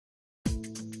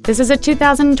This is a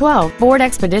 2012 Ford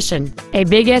Expedition, a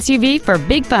big SUV for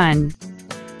big fun.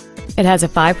 It has a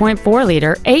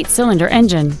 5.4-liter 8-cylinder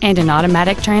engine and an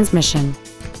automatic transmission.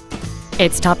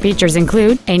 Its top features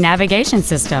include a navigation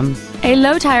system, a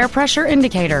low-tire pressure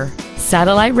indicator,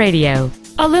 satellite radio,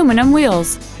 aluminum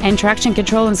wheels, and traction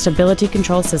control and stability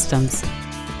control systems.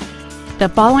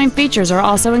 The following features are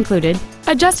also included: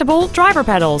 adjustable driver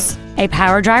pedals, a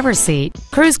power driver's seat,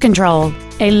 cruise control,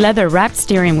 a leather-wrapped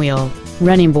steering wheel,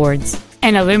 running boards,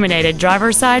 an illuminated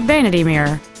driver's side vanity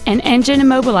mirror, an engine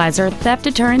immobilizer theft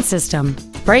deterrent system,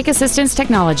 brake assistance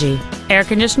technology, air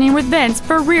conditioning with vents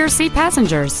for rear seat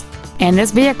passengers, and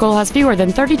this vehicle has fewer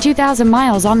than 32,000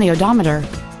 miles on the odometer.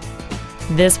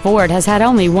 This Ford has had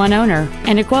only one owner,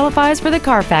 and it qualifies for the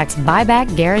Carfax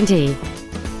buyback guarantee.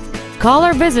 Call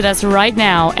or visit us right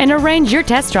now and arrange your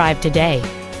test drive today.